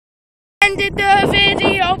Ended the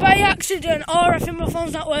video by accident, or I think my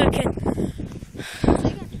phone's not working.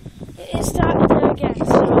 It started again,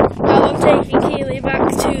 so now I'm taking Keely back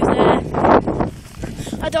to the...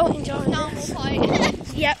 I don't enjoy this.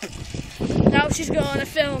 Yep. Now she's going to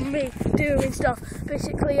film me doing stuff.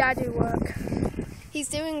 Basically, I do work. He's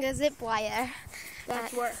doing a zip wire.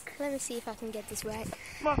 That's work. Let me see if I can get this right.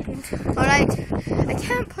 Walking. Alright, I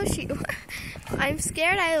can't push you. I'm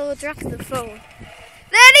scared I will drop the phone.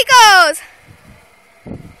 There he goes!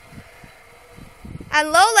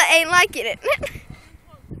 And Lola ain't liking it.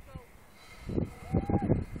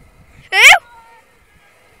 Who?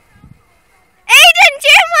 Aiden,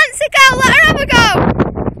 Jim wants to go. Let her have a go.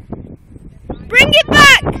 Bring it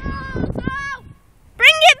back.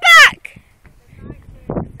 Bring it back.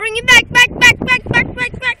 Bring it back.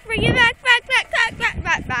 Bring it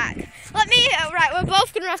back. Let me. Right, we're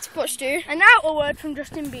both gonna have to push, dude. And now a word from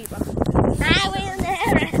Justin Bieber. I will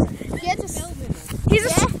never. Yeah, just.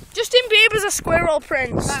 Justin Bieber's a squirrel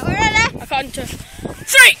prince. Right, we're ready. I can't.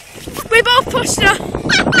 3. We both pushed her.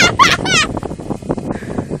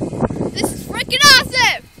 This is freaking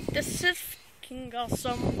awesome. This is freaking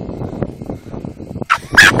awesome.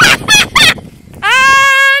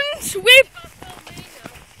 And we.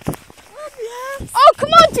 Oh, come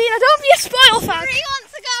on, Tina! Don't be a spoil fag. 3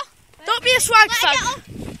 wants to go. Don't be a swag fag.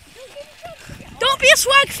 Don't be a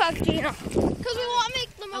swag fag, Tina. Because we want to make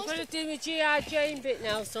the I'm most. going to do my G.I. Jane bit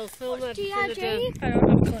now, so film everything I do. Jane? I don't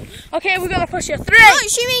have a clue. Okay, we're gonna push you. 3. Don't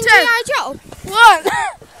she mean 2, G.I. Joe? 1.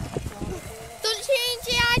 Don't she mean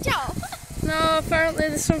G.I. Joe? No, apparently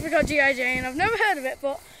there's something called G.I. Jane. I've never heard of it,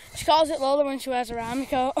 but she calls it Lola when she wears her army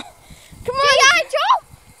coat. Come on! G.I. Joe?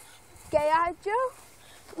 G.I. Joe?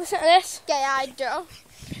 Listen to this. G.I. Joe.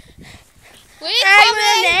 I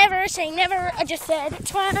will never say never. I just said it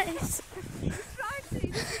twice.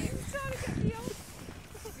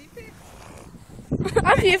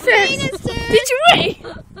 Have you pissed? Did you wee?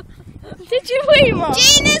 Did you wee, Mum?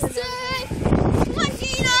 Gina's turn. Come on,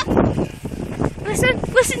 Gina.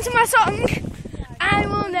 Listen to my song. I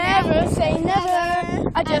will never say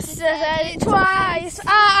never. I just said it twice.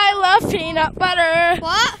 I love peanut butter.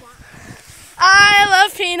 What? I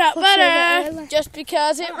love peanut butter just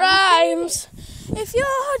because it rhymes. If your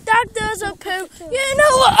dad does a poo, you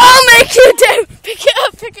know what I'll make you do. Pick it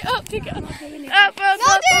up, pick it up, pick it up.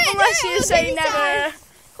 Unless you say never.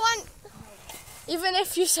 Come on. Even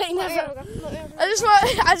if you say never. I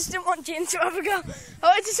just didn't want Gina to have a go. I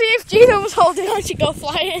wanted to see if Gina was holding on to go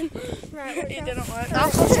flying. Right, It didn't work.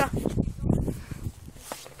 I'll push her.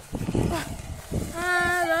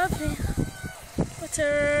 I love peanut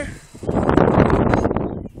butter.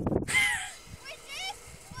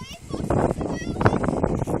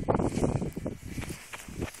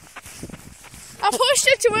 I pushed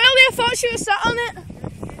her too early, I thought she was sat on it.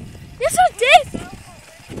 Yes, I did.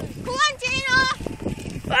 Come on, Gina.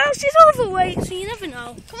 Well, she's overweight, so you never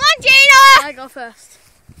know. Come on, Gina. I go first.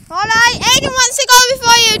 Alright, Aiden wants to go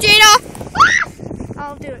before you, Gina.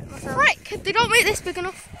 I'll do it myself. Frick, they don't make this big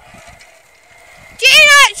enough.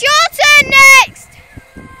 Gina, it's your turn next.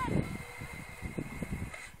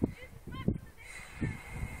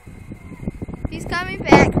 He's coming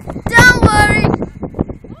back. Don't worry.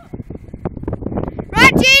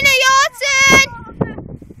 Right, Gina, your turn.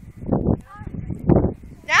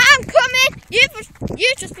 Now I'm coming.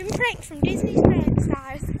 You've just been pranked from Disney's Prank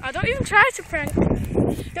Stars. I don't even try to prank. Right,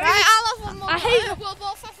 I'll have one more. I hate it. We'll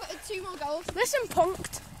both have 2 more goals. Listen,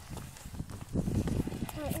 punked.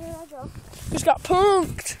 Right, here I go. Just got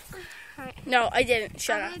punked. Right. No, I didn't.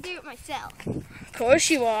 Shut I'm up. going to do it myself. Of course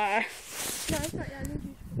you are. No, it's not your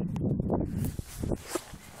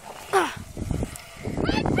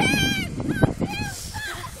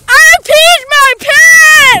I peed my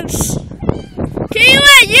pants!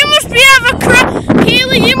 Keely, you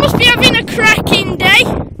must be having a cracking day.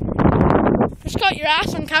 Just got your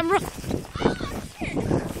ass on camera.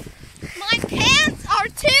 My pants are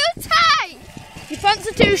too tight. Your pants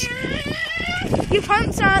are Your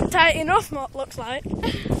pants aren't tight enough, what looks like.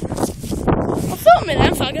 I'll film me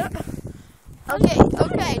then, faggot. Okay,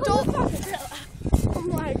 don't. I'm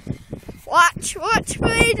like, Watch for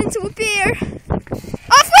Aiden to appear.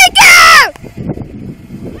 Off we go!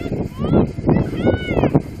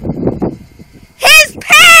 His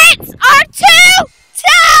pants are too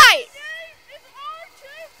tight!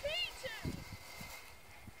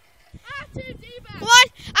 Come on,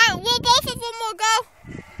 we'll both have one more go.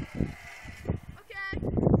 okay.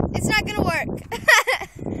 It's not gonna work.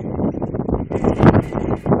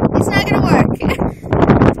 It's not gonna work. Come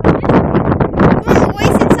on, we're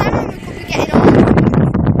wasting time and we could be getting on.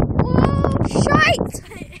 Oh, shite!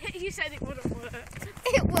 You said it wouldn't work.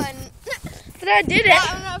 It wouldn't. I did it.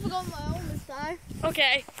 I forgot my own this time.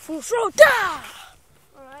 Okay. Full throw. Da!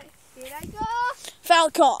 Alright, here I go.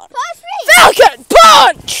 Falcon. Pass me. Falcon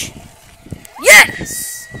punch!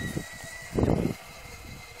 Yes!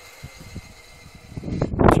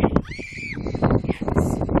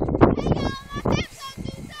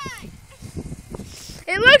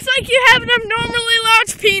 It looks like you have an abnormally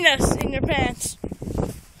large penis in your pants.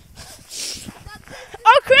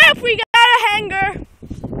 Oh crap, we got a hanger.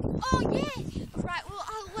 Oh yeah. Right, well,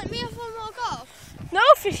 let me have one more go. No,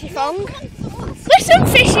 Fishy Fong. Listen,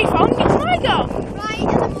 Fishy Fong, it's my go. Right, and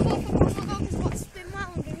then we'll go for one more go because what's been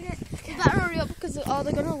while I'm doing it. We better hurry up because they're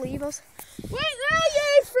going to leave us. Wait there,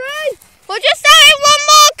 you three. We're just having one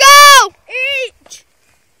more go. Each.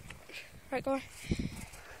 Right, go on.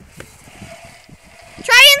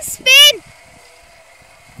 Try and spin.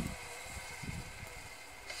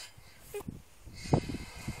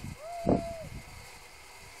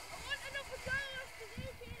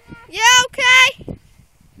 Yeah, okay.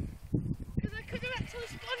 Because I could have actually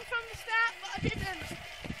spun from the start, but I didn't.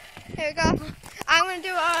 Here we go. I'm going to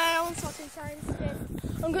do our own fucking science spin.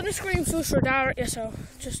 I'm going to scream Fush Radar at you, so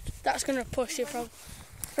that's going to push you from.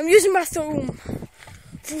 I'm using my thumb.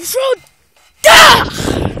 Fush Radar!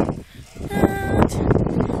 And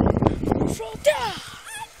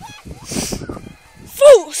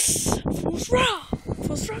Fush Radar!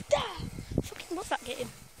 Fush Radar! Fucking, what's that getting?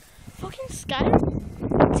 Fucking scared.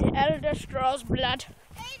 The Elder Straws blood.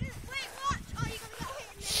 Aiden, wait, watch. Oh, you're going to get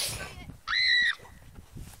hit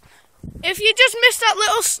in the If you just missed that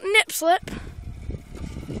little snip slip,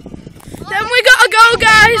 then we gotta go,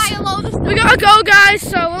 guys. We gotta go, guys.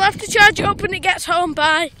 So we'll have to charge it up when it gets home.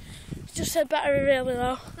 Bye. Just said battery really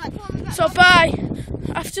low. So bye.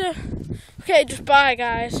 After. Okay, just bye,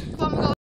 guys.